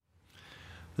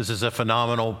This is a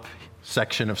phenomenal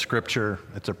section of Scripture.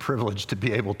 It's a privilege to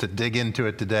be able to dig into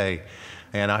it today,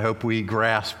 and I hope we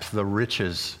grasp the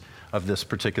riches of this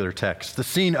particular text. The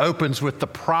scene opens with the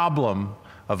problem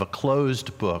of a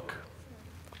closed book.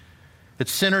 It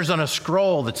centers on a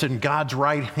scroll that's in God's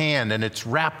right hand, and it's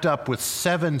wrapped up with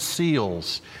 7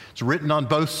 seals. It's written on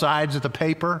both sides of the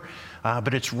paper,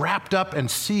 but it's wrapped up and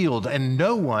sealed, and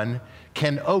no one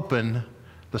can open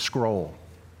the scroll.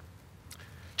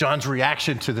 John's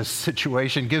reaction to this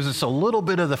situation gives us a little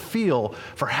bit of the feel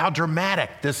for how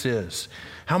dramatic this is,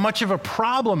 how much of a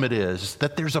problem it is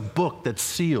that there's a book that's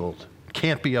sealed,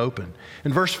 can't be opened.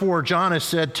 In verse 4, John is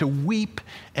said to weep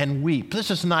and weep. This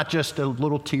is not just a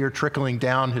little tear trickling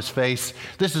down his face.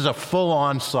 This is a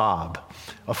full-on sob,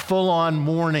 a full-on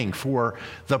mourning for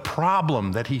the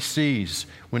problem that he sees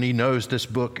when he knows this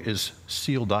book is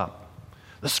sealed up.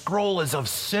 The scroll is of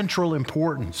central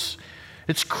importance.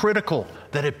 It's critical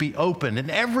that it be opened,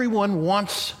 and everyone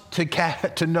wants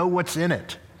to know what's in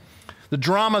it. The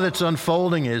drama that's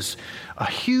unfolding is a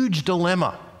huge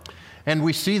dilemma, and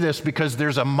we see this because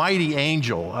there's a mighty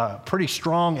angel, a pretty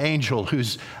strong angel,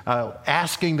 who's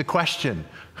asking the question,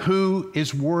 who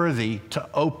is worthy to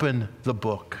open the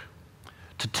book,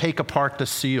 to take apart the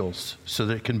seals so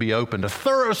that it can be opened? A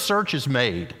thorough search is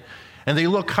made, and they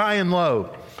look high and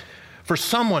low for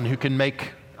someone who can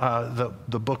make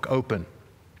the book open.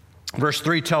 Verse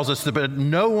 3 tells us that but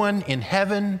no one in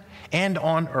heaven and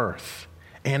on earth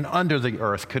and under the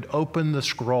earth could open the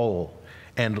scroll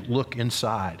and look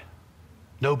inside.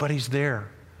 Nobody's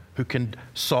there who can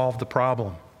solve the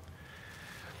problem.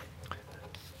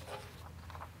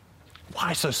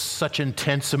 Why such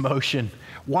intense emotion?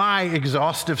 Why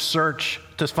exhaustive search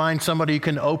to find somebody who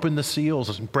can open the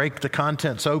seals and break the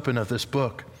contents open of this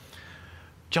book?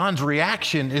 John's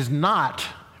reaction is not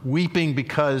weeping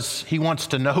because he wants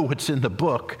to know what's in the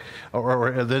book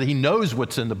or that he knows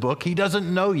what's in the book. He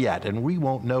doesn't know yet, and we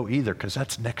won't know either because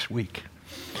that's next week.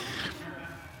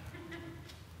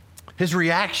 His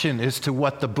reaction is to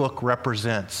what the book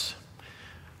represents.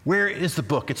 Where is the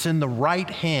book? It's in the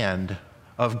right hand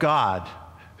of God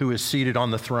who is seated on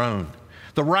the throne.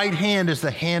 The right hand is the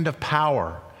hand of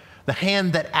power, the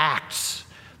hand that acts,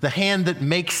 the hand that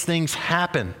makes things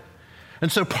happen.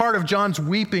 And so part of John's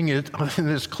weeping in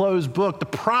this closed book, the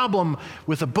problem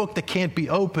with a book that can't be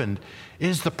opened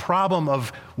is the problem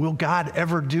of, will God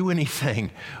ever do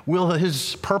anything? Will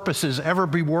his purposes ever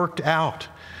be worked out?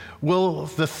 Will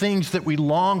the things that we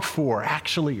long for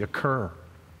actually occur?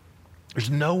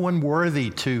 There's no one worthy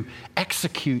to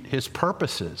execute his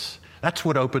purposes. That's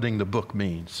what opening the book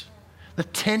means. The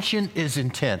tension is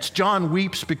intense. John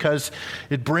weeps because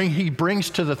he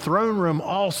brings to the throne room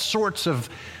all sorts of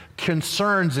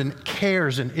concerns and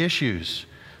cares and issues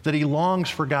that he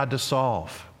longs for God to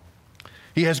solve.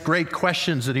 He has great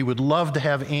questions that he would love to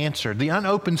have answered. The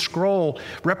unopened scroll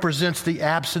represents the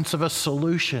absence of a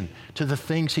solution to the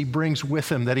things he brings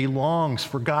with him that he longs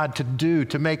for God to do,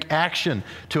 to make action,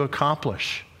 to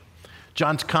accomplish.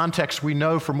 John's context, we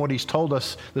know from what he's told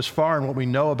us this far and what we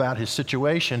know about his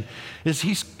situation, is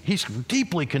he's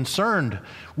deeply concerned.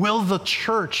 Will the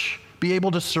church be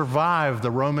able to survive the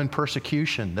Roman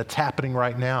persecution that's happening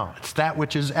right now? It's that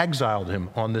which has exiled him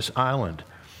on this island.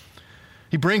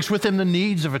 He brings with him the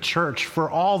needs of a church for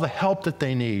all the help that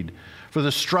they need, for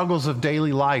the struggles of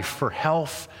daily life, for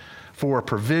health, for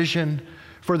provision,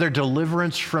 for their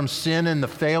deliverance from sin and the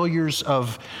failures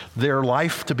of their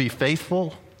life to be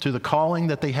faithful to the calling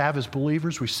that they have as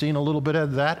believers. We've seen a little bit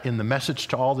of that in the message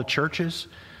to all the churches.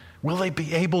 Will they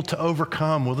be able to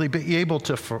overcome? Will they be able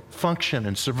to function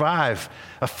and survive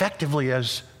effectively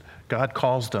as God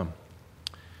calls them?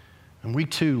 And we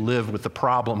too live with the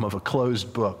problem of a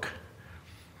closed book.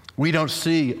 We don't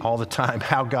see all the time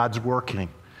how God's working.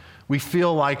 We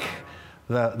feel like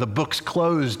the book's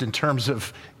closed in terms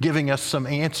of giving us some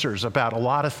answers about a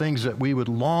lot of things that we would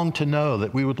long to know,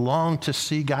 that we would long to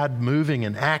see God moving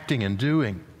and acting and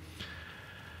doing.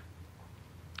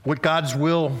 What God's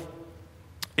will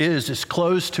is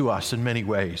closed to us in many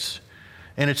ways.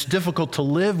 And it's difficult to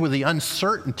live with the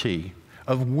uncertainty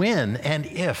of when and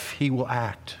if he will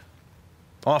act.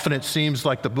 Often it seems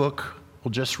like the book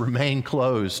will just remain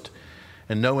closed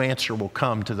and no answer will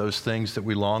come to those things that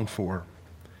we long for.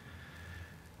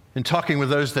 In talking with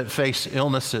those that face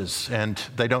illnesses and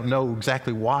they don't know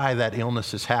exactly why that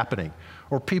illness is happening,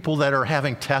 or people that are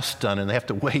having tests done and they have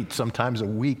to wait sometimes a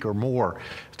week or more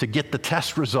to get the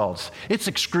test results, it's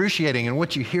excruciating. And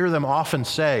what you hear them often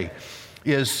say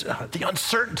is, the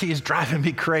uncertainty is driving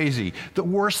me crazy. The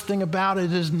worst thing about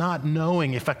it is not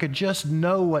knowing. If I could just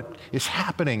know what is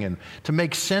happening and to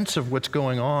make sense of what's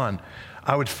going on,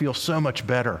 I would feel so much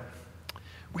better.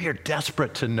 We are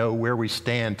desperate to know where we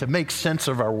stand, to make sense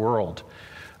of our world,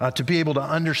 to be able to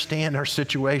understand our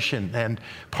situation and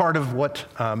part of what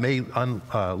may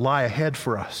lie ahead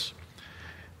for us.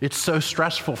 It's so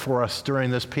stressful for us during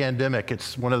this pandemic.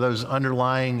 It's one of those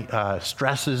underlying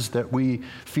stresses that we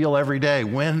feel every day.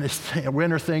 When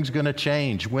are things going to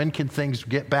change? When can things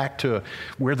get back to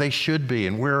where they should be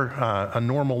and where a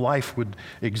normal life would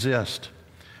exist?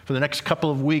 For the next couple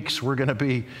of weeks, we're going to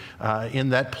be in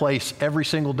that place every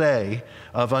single day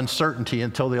of uncertainty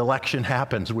until the election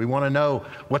happens. We want to know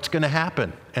what's going to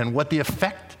happen and what the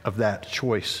effect of that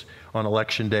choice on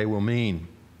election day will mean.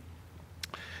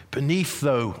 Beneath,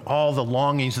 though, all the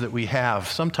longings that we have,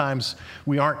 sometimes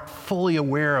we aren't fully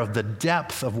aware of the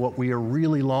depth of what we are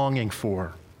really longing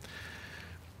for.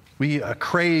 We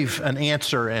crave an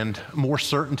answer and more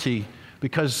certainty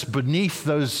because beneath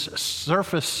those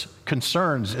surface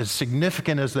concerns, as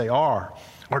significant as they are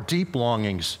deep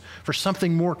longings for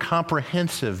something more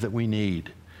comprehensive that we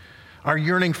need. Our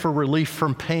yearning for relief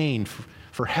from pain,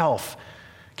 for health,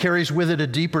 carries with it a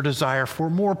deeper desire for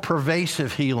more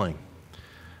pervasive healing,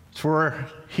 for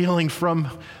healing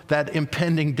from that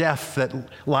impending death that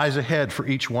lies ahead for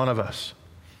each one of us.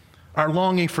 Our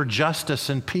longing for justice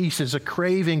and peace is a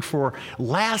craving for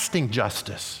lasting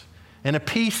justice and a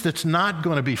peace that's not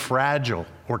going to be fragile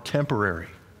or temporary.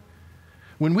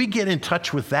 When we get in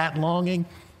touch with that longing,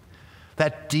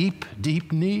 that deep,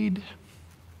 deep need,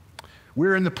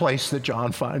 we're in the place that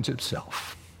John finds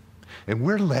himself. And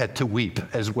we're led to weep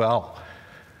as well.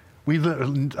 We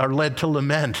are led to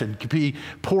lament and be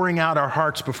pouring out our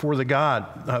hearts before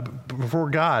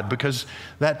God, because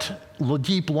that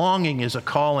deep longing is a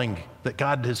calling that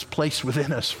God has placed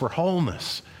within us for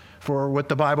wholeness, for what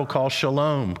the Bible calls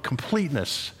shalom,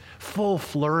 completeness, full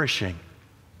flourishing.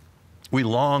 We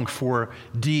long for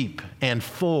deep and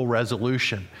full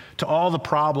resolution to all the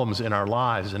problems in our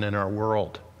lives and in our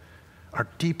world. Our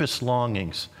deepest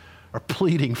longings are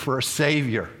pleading for a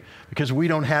Savior because we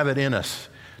don't have it in us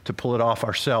to pull it off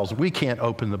ourselves. We can't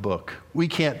open the book. We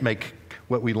can't make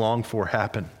what we long for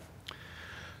happen.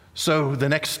 So the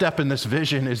next step in this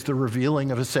vision is the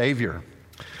revealing of a Savior.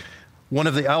 One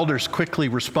of the elders quickly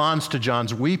responds to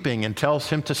John's weeping and tells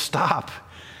him to stop.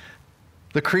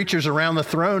 The creatures around the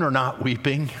throne are not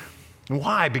weeping.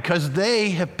 Why? Because they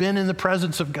have been in the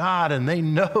presence of God and they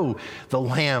know the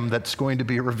Lamb that's going to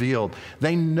be revealed.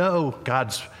 They know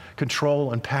God's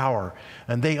control and power,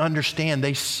 and they understand,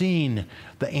 they've seen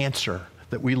the answer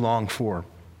that we long for.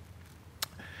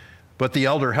 But the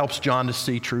elder helps John to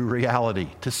see true reality,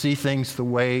 to see things the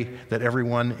way that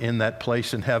everyone in that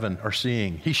place in heaven are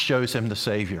seeing. He shows him the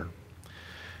Savior.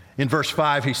 In verse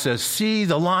 5, he says, "See,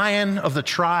 the Lion of the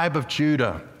tribe of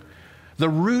Judah, the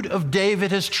Root of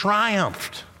David has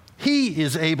triumphed. He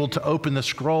is able to open the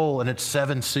scroll and its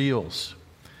 7 seals."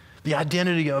 The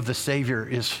identity of the Savior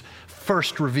is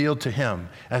first revealed to him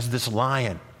as this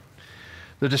lion.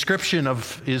 The description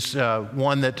is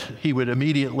one that he would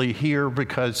immediately hear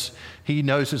because he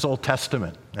knows his Old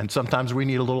Testament. And sometimes we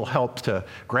need a little help to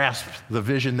grasp the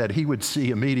vision that he would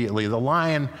see immediately. The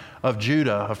Lion of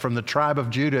Judah, from the tribe of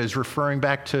Judah, is referring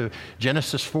back to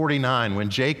Genesis 49 when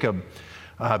Jacob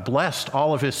blessed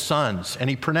all of his sons. And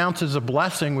he pronounces a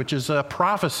blessing, which is a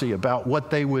prophecy about what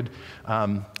they would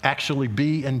actually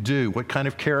be and do, what kind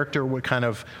of character, what kind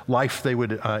of life they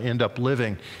would end up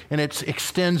living. And it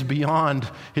extends beyond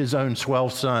his own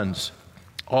 12 sons,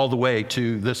 all the way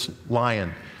to this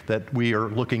lion that we are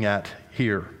looking at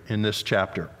here in this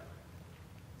chapter.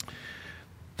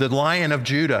 The Lion of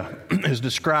Judah is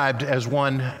described as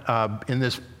one in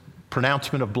this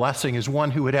pronouncement of blessing, as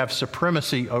one who would have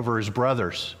supremacy over his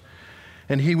brothers.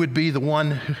 And he would be the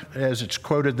one, as it's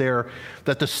quoted there,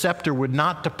 that the scepter would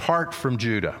not depart from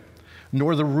Judah,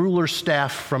 nor the ruler's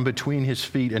staff from between his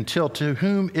feet, until to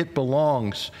whom it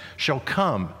belongs shall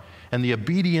come, and the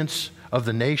obedience of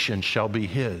the nation shall be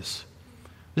his.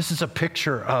 This is a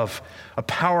picture of a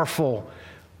powerful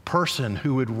person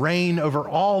who would reign over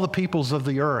all the peoples of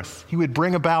the earth. He would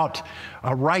bring about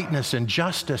a rightness and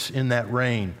justice in that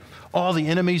reign. All the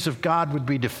enemies of God would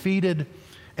be defeated,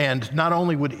 and not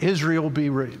only would Israel be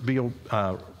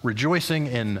rejoicing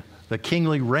in the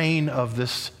kingly reign of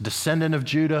this descendant of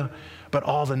Judah, but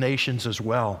all the nations as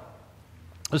well.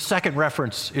 The second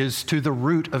reference is to the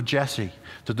root of Jesse,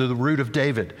 to the root of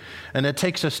David. And it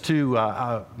takes us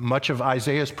to much of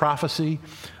Isaiah's prophecy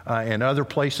and other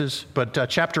places. But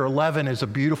chapter 11 is a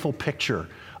beautiful picture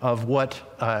of what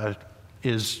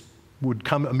would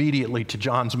come immediately to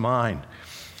John's mind.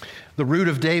 The root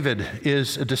of David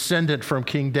is a descendant from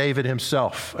King David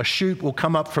himself. A shoot will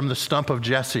come up from the stump of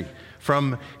Jesse.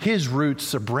 From his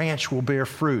roots, a branch will bear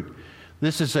fruit.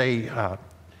 This is a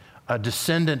a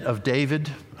descendant of David.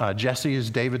 Jesse is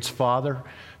David's father,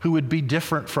 who would be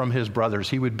different from his brothers.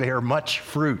 He would bear much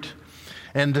fruit.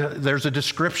 And there's a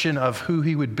description of who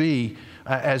he would be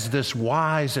as this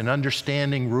wise and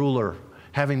understanding ruler,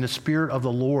 having the Spirit of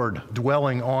the Lord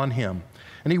dwelling on him.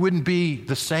 And he wouldn't be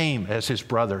the same as his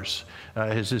brothers,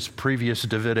 as his previous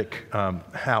Davidic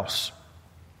house.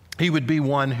 He would be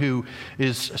one who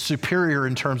is superior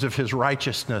in terms of his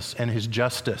righteousness and his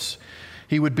justice.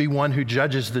 He would be one who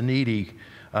judges the needy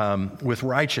with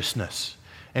righteousness.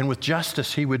 And with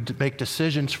justice, he would make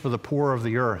decisions for the poor of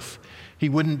the earth. He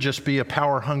wouldn't just be a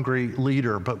power-hungry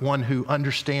leader, but one who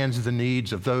understands the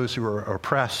needs of those who are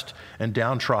oppressed and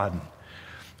downtrodden.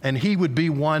 And he would be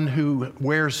one who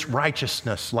wears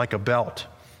righteousness like a belt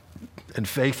and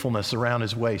faithfulness around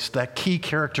his waist, that key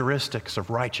characteristics of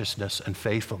righteousness and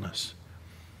faithfulness.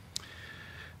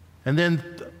 And then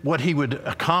what he would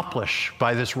accomplish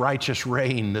by this righteous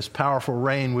reign, this powerful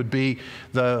reign, would be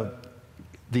the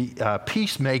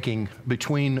peacemaking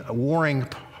between warring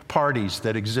parties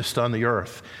that exist on the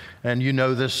earth. And you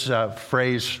know this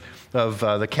phrase of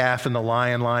the calf and the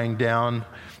lion lying down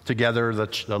together.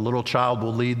 The little child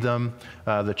will lead them.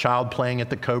 The child playing at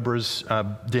the cobra's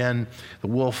den. The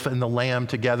wolf and the lamb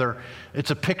together. It's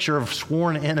a picture of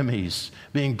sworn enemies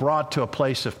being brought to a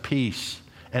place of peace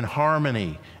and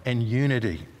harmony and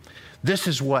unity. This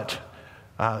is what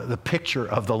the picture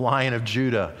of the Lion of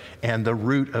Judah and the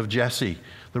root of Jesse,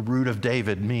 the root of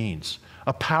David, means.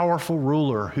 A powerful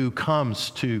ruler who comes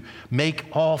to make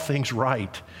all things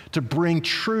right, to bring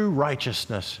true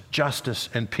righteousness, justice,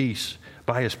 and peace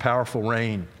by his powerful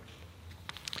reign.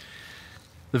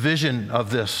 The vision of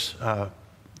this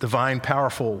divine,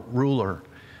 powerful ruler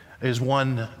is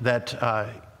one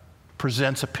that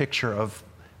presents a picture of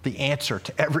the answer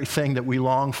to everything that we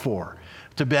long for,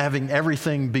 to having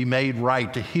everything be made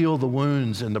right, to heal the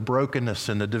wounds and the brokenness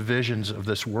and the divisions of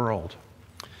this world.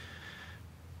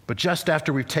 But just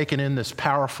after we've taken in this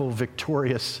powerful,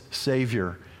 victorious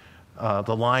Savior,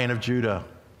 the Lion of Judah,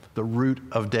 the root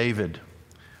of David,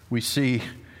 we see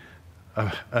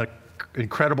an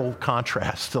incredible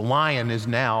contrast. The lion is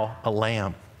now a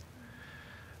lamb.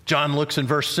 John looks in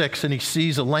verse 6 and he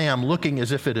sees a lamb looking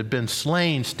as if it had been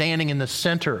slain, standing in the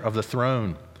center of the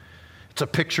throne. It's a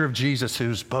picture of Jesus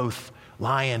who's both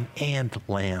lion and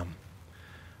lamb.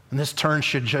 And this turn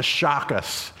should just shock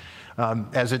us,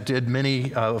 as it did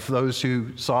many of those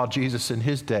who saw Jesus in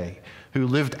his day, who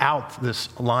lived out this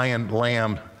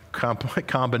lion-lamb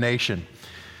combination.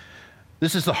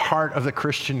 This is the heart of the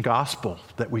Christian gospel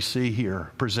that we see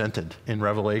here presented in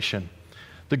Revelation.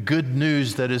 The good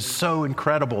news that is so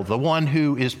incredible, the one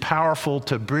who is powerful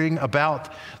to bring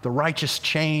about the righteous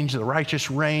change, the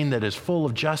righteous reign that is full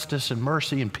of justice and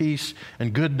mercy and peace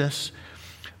and goodness,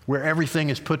 where everything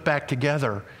is put back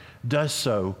together, does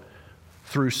so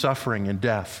through suffering and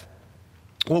death.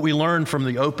 What we learn from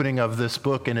the opening of this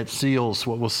book and its seals,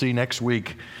 what we'll see next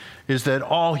week, is that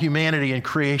all humanity and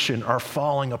creation are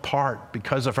falling apart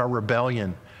because of our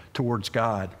rebellion towards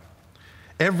God.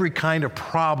 Every kind of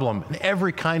problem and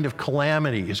every kind of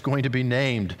calamity is going to be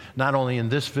named, not only in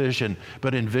this vision,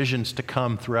 but in visions to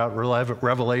come throughout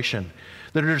Revelation,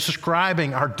 that are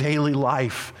describing our daily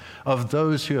life of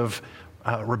those who have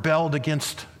rebelled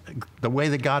against the way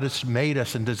that God has made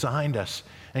us and designed us,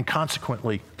 and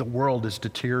consequently, the world is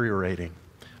deteriorating.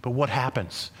 But what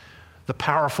happens? The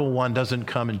powerful one doesn't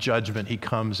come in judgment, he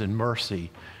comes in mercy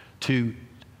to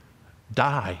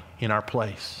die in our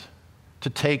place, to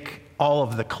take all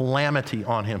of the calamity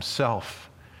on himself,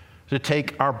 to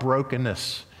take our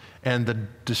brokenness and the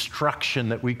destruction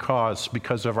that we cause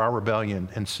because of our rebellion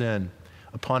and sin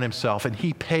upon himself. And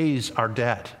he pays our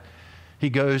debt. He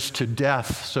goes to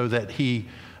death so that he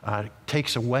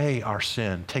takes away our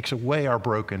sin, takes away our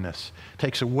brokenness,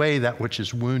 takes away that which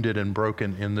is wounded and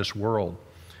broken in this world.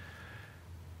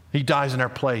 He dies in our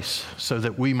place so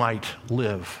that we might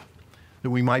live, that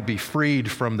we might be freed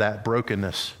from that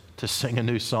brokenness to sing a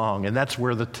new song. And that's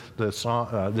where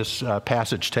this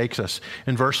passage takes us.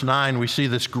 In verse 9, we see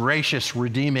this gracious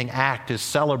redeeming act is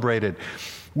celebrated.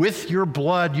 With your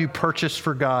blood you purchased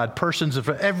for God persons of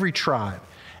every tribe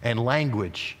and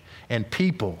language and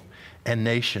people and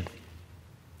nation.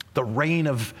 The reign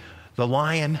of the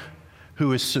Lion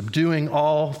who is subduing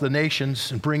all the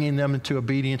nations and bringing them into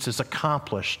obedience is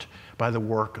accomplished by the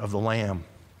work of the Lamb.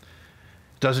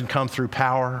 It doesn't come through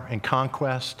power and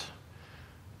conquest.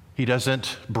 He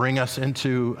doesn't bring us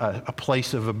into a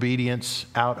place of obedience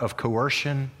out of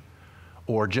coercion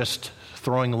or just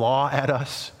throwing law at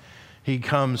us. He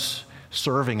comes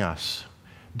serving us,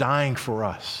 dying for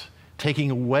us, taking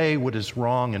away what is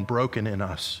wrong and broken in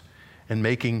us, and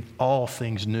making all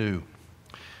things new.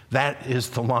 That is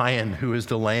the Lion who is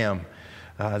the Lamb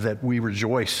that we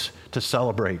rejoice to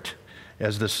celebrate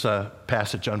as this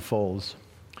passage unfolds.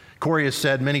 Corey has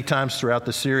said many times throughout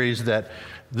the series that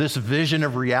this vision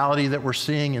of reality that we're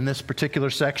seeing in this particular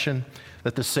section,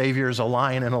 that the Savior is a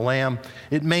lion and a lamb,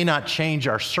 it may not change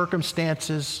our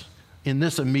circumstances in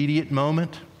this immediate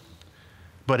moment,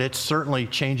 but it certainly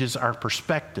changes our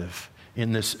perspective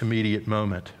in this immediate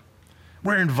moment.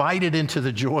 We're invited into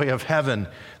the joy of heaven,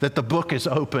 that the book is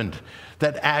opened,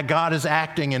 that God is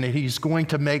acting and He's going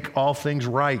to make all things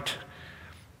right.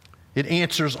 It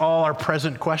answers all our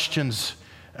present questions.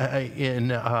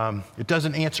 It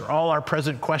doesn't answer all our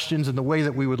present questions in the way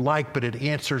that we would like, but it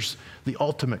answers the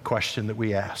ultimate question that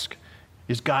we ask.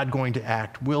 Is God going to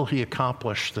act? Will He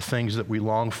accomplish the things that we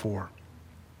long for?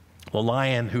 The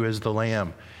Lion who is the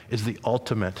Lamb is the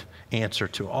ultimate answer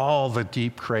to all the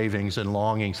deep cravings and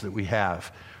longings that we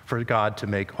have for God to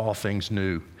make all things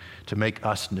new, to make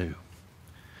us new.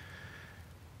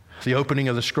 The opening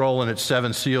of the scroll and its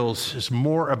 7 seals is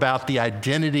more about the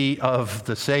identity of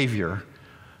the Savior,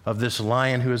 of this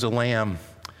Lion who is a lamb,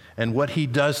 and what He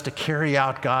does to carry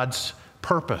out God's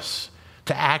purpose,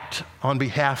 to act on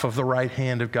behalf of the right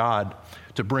hand of God,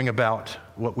 to bring about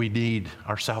what we need,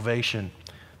 our salvation,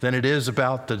 than it is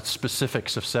about the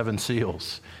specifics of 7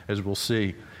 seals, as we'll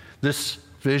see. This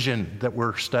vision that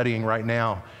we're studying right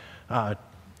now,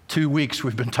 2 weeks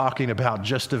we've been talking about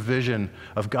just a vision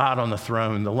of God on the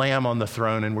throne, the Lamb on the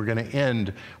throne, and we're going to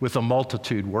end with a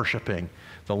multitude worshiping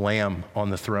the Lamb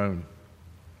on the throne.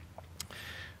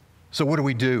 So what do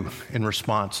we do in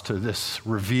response to this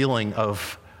revealing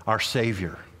of our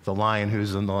Savior, the Lion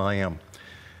who's in the Lamb?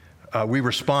 We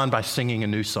respond by singing a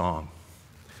new song.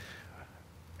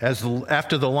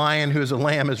 After the Lion who is a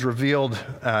lamb is revealed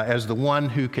as the one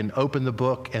who can open the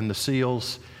book and the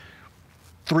seals,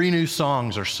 3 new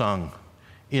songs are sung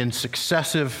in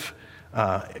successive,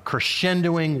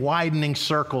 crescendoing, widening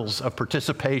circles of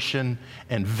participation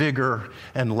and vigor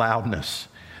and loudness.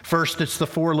 First, it's the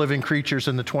 4 living creatures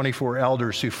and the 24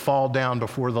 elders who fall down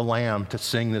before the Lamb to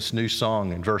sing this new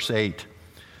song in verse 8.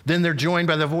 Then they're joined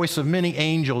by the voice of many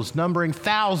angels, numbering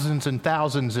thousands and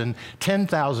thousands and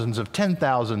 10,000s of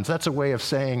 10,000s. That's a way of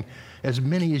saying as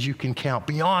many as you can count,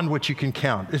 beyond what you can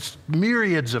count. It's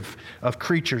myriads of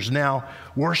creatures now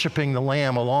worshiping the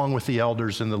Lamb along with the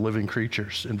elders and the living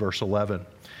creatures in verse 11.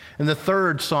 And the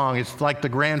third song, it's like the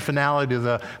grand finale to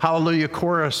the Hallelujah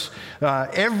chorus.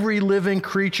 Every living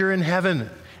creature in heaven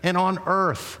and on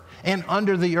earth and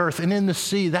under the earth and in the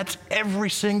sea, that's every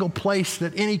single place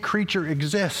that any creature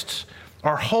exists,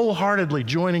 are wholeheartedly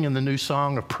joining in the new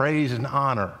song of praise and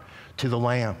honor to the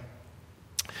Lamb.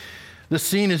 The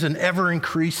scene is an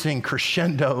ever-increasing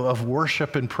crescendo of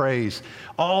worship and praise,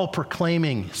 all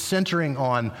proclaiming, centering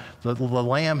on the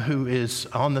Lamb who is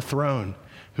on the throne,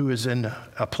 who is in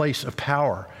a place of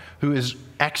power, who is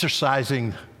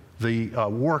exercising the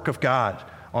work of God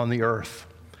on the earth.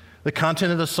 The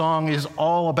content of the song is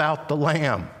all about the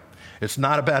Lamb. It's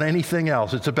not about anything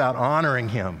else. It's about honoring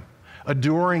Him,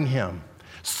 adoring Him,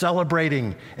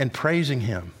 celebrating and praising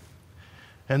Him.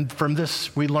 And from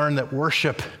this, we learn that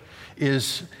worship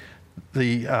is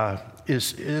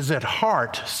at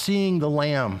heart seeing the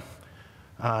Lamb,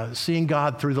 seeing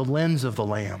God through the lens of the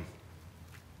Lamb,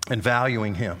 and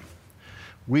valuing Him.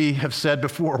 We have said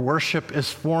before, worship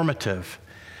is formative.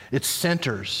 It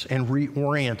centers and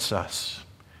reorients us.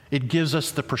 It gives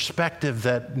us the perspective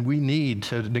that we need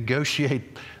to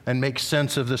negotiate and make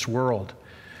sense of this world.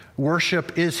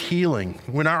 Worship is healing.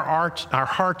 When our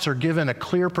hearts are given a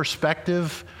clear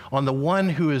perspective on the one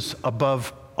who is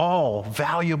above all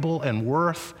valuable and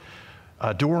worth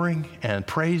adoring and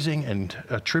praising and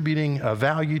attributing a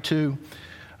value to,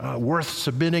 worth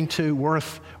submitting to,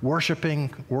 worth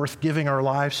worshiping, worth giving our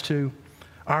lives to,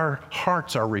 our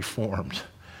hearts are reformed.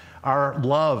 Our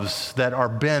loves that are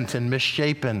bent and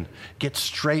misshapen get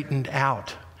straightened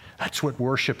out. That's what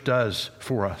worship does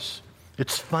for us.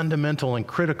 It's fundamental and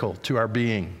critical to our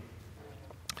being.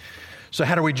 So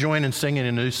how do we join in singing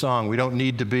a new song? We don't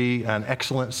need to be an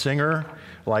excellent singer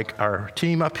like our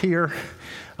team up here,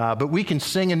 but we can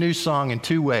sing a new song in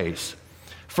 2 ways.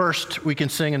 First, we can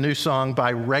sing a new song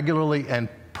by regularly and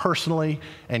personally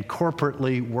and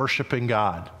corporately worshiping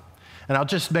God. And I'll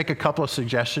just make a couple of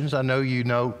suggestions. I know you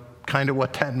know kind of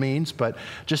what that means, but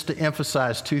just to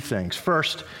emphasize 2 things.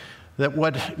 First, that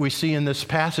what we see in this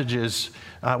passage is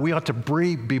we ought to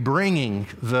be bringing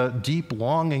the deep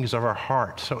longings of our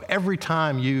heart. So every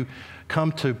time you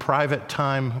come to private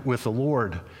time with the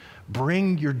Lord,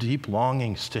 bring your deep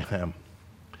longings to Him.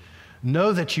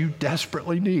 Know that you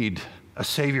desperately need a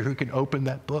Savior who can open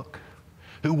that book,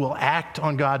 who will act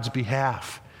on God's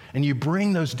behalf And you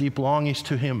bring those deep longings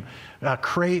to him,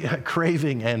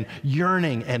 craving and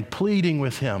yearning and pleading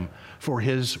with him for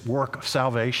his work of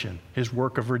salvation, his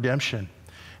work of redemption.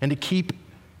 And to keep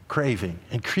craving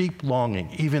and keep longing,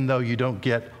 even though you don't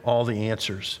get all the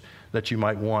answers that you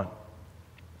might want.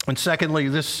 And secondly,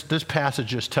 this passage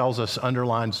just tells us,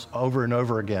 underlines over and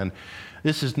over again,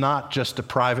 this is not just a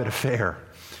private affair.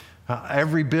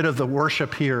 Every bit of the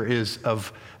worship here is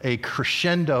of a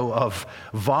crescendo of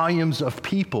volumes of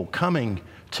people coming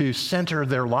to center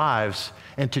their lives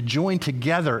and to join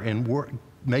together in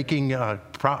making a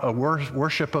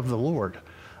worship of the Lord,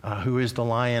 who is the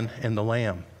Lion and the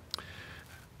Lamb.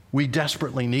 We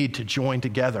desperately need to join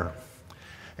together.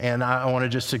 And I want to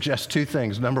just suggest two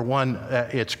things. Number one,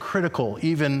 it's critical,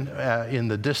 even in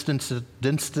the distance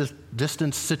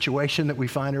situation that we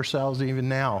find ourselves even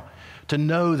now, to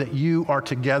know that you are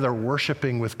together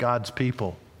worshiping with God's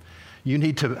people. You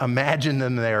need to imagine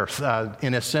them there,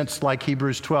 in a sense like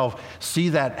Hebrews 12. See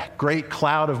that great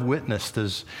cloud of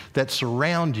witnesses that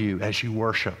surround you as you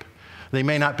worship. They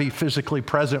may not be physically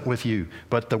present with you,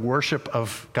 but the worship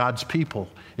of God's people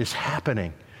is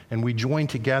happening, and we join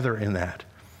together in that.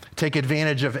 Take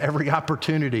advantage of every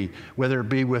opportunity, whether it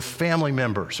be with family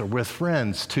members or with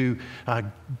friends, to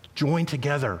join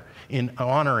together in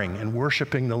honoring and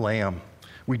worshiping the Lamb.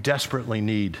 We desperately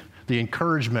need the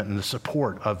encouragement and the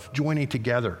support of joining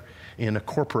together in a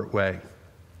corporate way.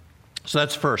 So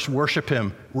that's first, worship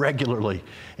him regularly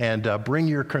and bring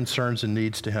your concerns and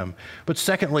needs to him. But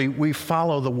secondly, we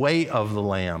follow the way of the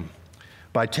Lamb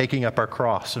by taking up our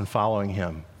cross and following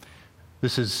him.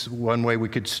 This is one way we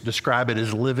could describe it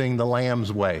as living the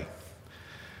Lamb's way.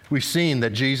 We've seen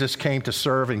that Jesus came to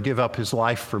serve and give up his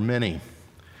life for many.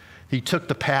 He took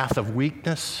the path of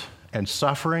weakness and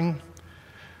suffering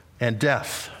and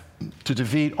death to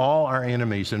defeat all our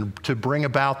enemies and to bring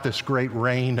about this great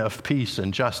reign of peace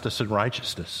and justice and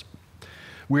righteousness.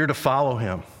 We're to follow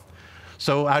him.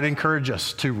 So I'd encourage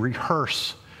us to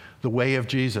rehearse the way of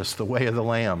Jesus, the way of the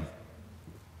Lamb.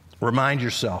 Remind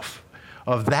yourself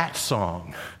of that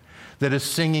song that is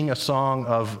singing a song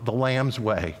of the Lamb's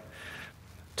way.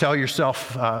 Tell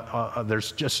yourself,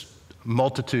 there's just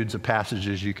multitudes of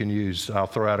passages you can use. I'll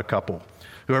throw out a couple.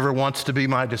 Whoever wants to be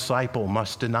my disciple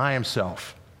must deny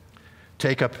himself,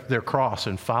 take up their cross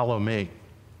and follow me.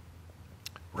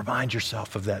 Remind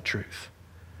yourself of that truth.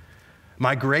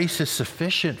 My grace is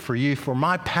sufficient for you, for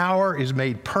my power is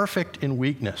made perfect in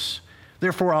weakness.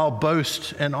 Therefore, I'll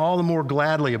boast and all the more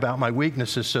gladly about my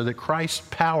weaknesses so that Christ's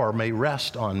power may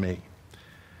rest on me.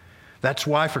 That's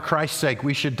why, for Christ's sake,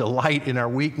 we should delight in our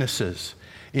weaknesses,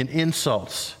 in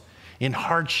insults, in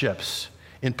hardships,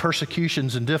 in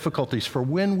persecutions and difficulties. For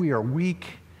when we are weak,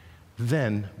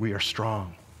 then we are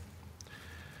strong.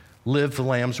 Live the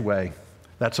Lamb's way.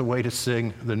 That's a way to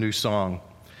sing the new song.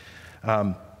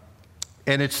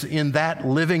 And it's in that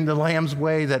living the Lamb's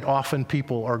way that often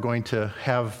people are going to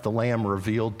have the Lamb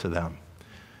revealed to them.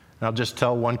 And I'll just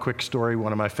tell one quick story,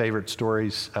 one of my favorite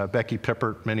stories. Becky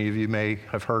Pippert, many of you may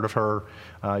have heard of her,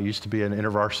 used to be an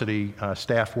InterVarsity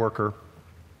staff worker.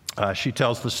 She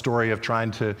tells the story of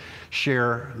trying to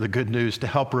share the good news to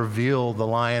help reveal the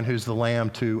Lion who's the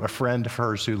Lamb to a friend of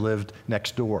hers who lived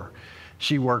next door.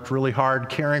 She worked really hard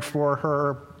caring for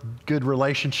her. Good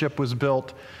relationship was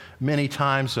built. Many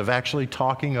times of actually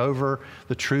talking over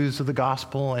the truths of the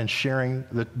gospel and sharing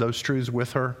those truths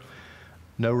with her.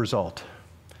 No result.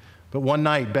 But one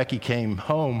night, Becky came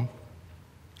home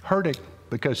hurting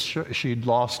because she'd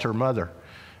lost her mother.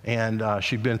 And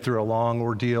she'd been through a long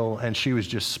ordeal, and she was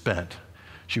just spent.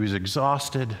 She was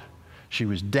exhausted. She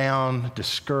was down,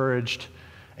 discouraged,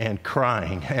 and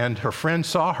crying. And her friend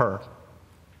saw her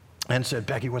and said,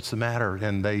 "Becky, what's the matter?"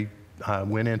 And they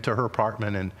went into her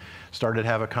apartment and started to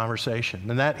have a conversation.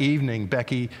 And that evening,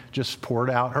 Becky just poured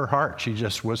out her heart. She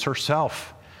just was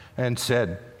herself and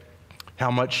said how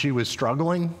much she was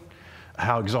struggling,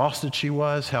 how exhausted she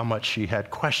was, how much she had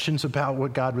questions about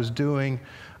what God was doing,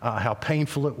 how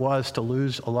painful it was to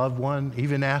lose a loved one,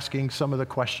 even asking some of the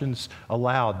questions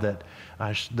aloud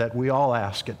that we all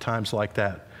ask at times like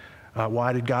that.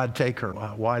 Why did God take her?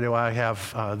 Why do I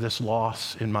have this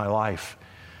loss in my life?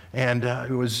 And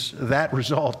it was that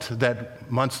result that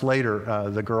months later,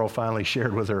 the girl finally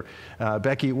shared with her,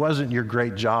 "Becky, it wasn't your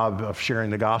great job of sharing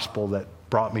the gospel that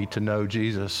brought me to know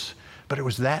Jesus, but it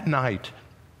was that night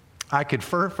I could,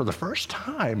 for the first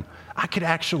time, I could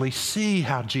actually see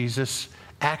how Jesus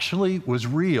actually was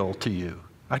real to you.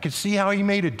 I could see how he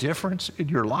made a difference in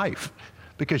your life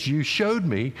because you showed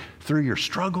me through your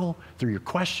struggle, through your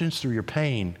questions, through your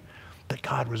pain, that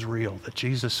God was real, that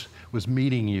Jesus was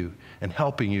meeting you and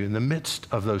helping you in the midst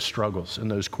of those struggles and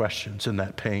those questions and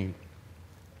that pain."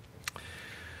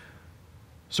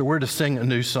 So we're to sing a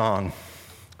new song.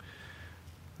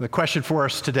 The question for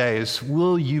us today is,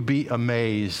 will you be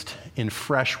amazed in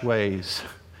fresh ways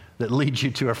that lead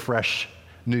you to a fresh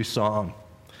new song?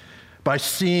 By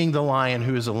seeing the Lion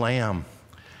who is a lamb,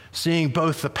 seeing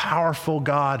both the powerful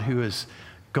God who has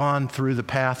gone through the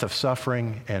path of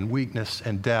suffering and weakness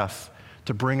and death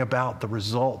to bring about the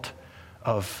result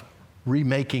of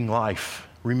remaking life,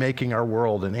 remaking our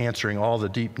world, and answering all the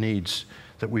deep needs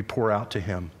that we pour out to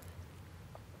him.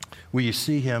 Will you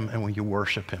see him and will you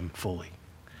worship him fully?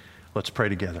 Let's pray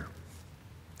together.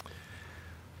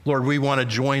 Lord, we want to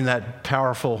join that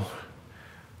powerful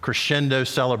crescendo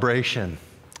celebration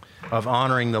of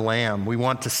honoring the Lamb. We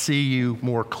want to see you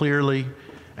more clearly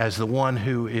as the one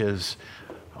who is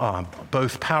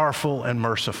both powerful and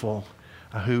merciful,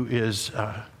 who is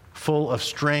full of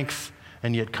strength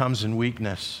and yet comes in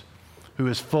weakness, who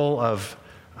is full of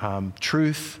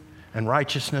truth and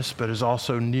righteousness, but is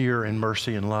also near in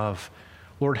mercy and love.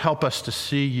 Lord, help us to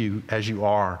see you as you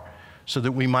are so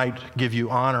that we might give you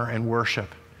honor and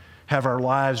worship, have our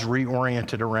lives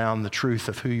reoriented around the truth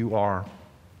of who you are,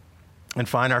 and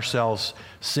find ourselves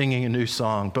singing a new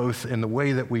song, both in the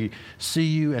way that we see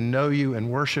you and know you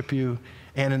and worship you,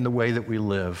 and in the way that we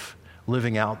live,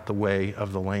 living out the way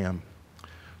of the Lamb.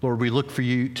 Lord, we look to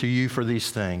you for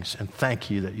these things, and thank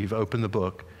you that you've opened the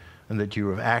book and that you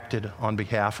have acted on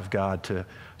behalf of God to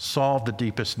solve the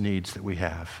deepest needs that we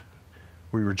have.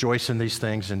 We rejoice in these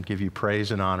things and give you praise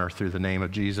and honor through the name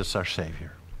of Jesus, our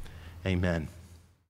Savior. Amen.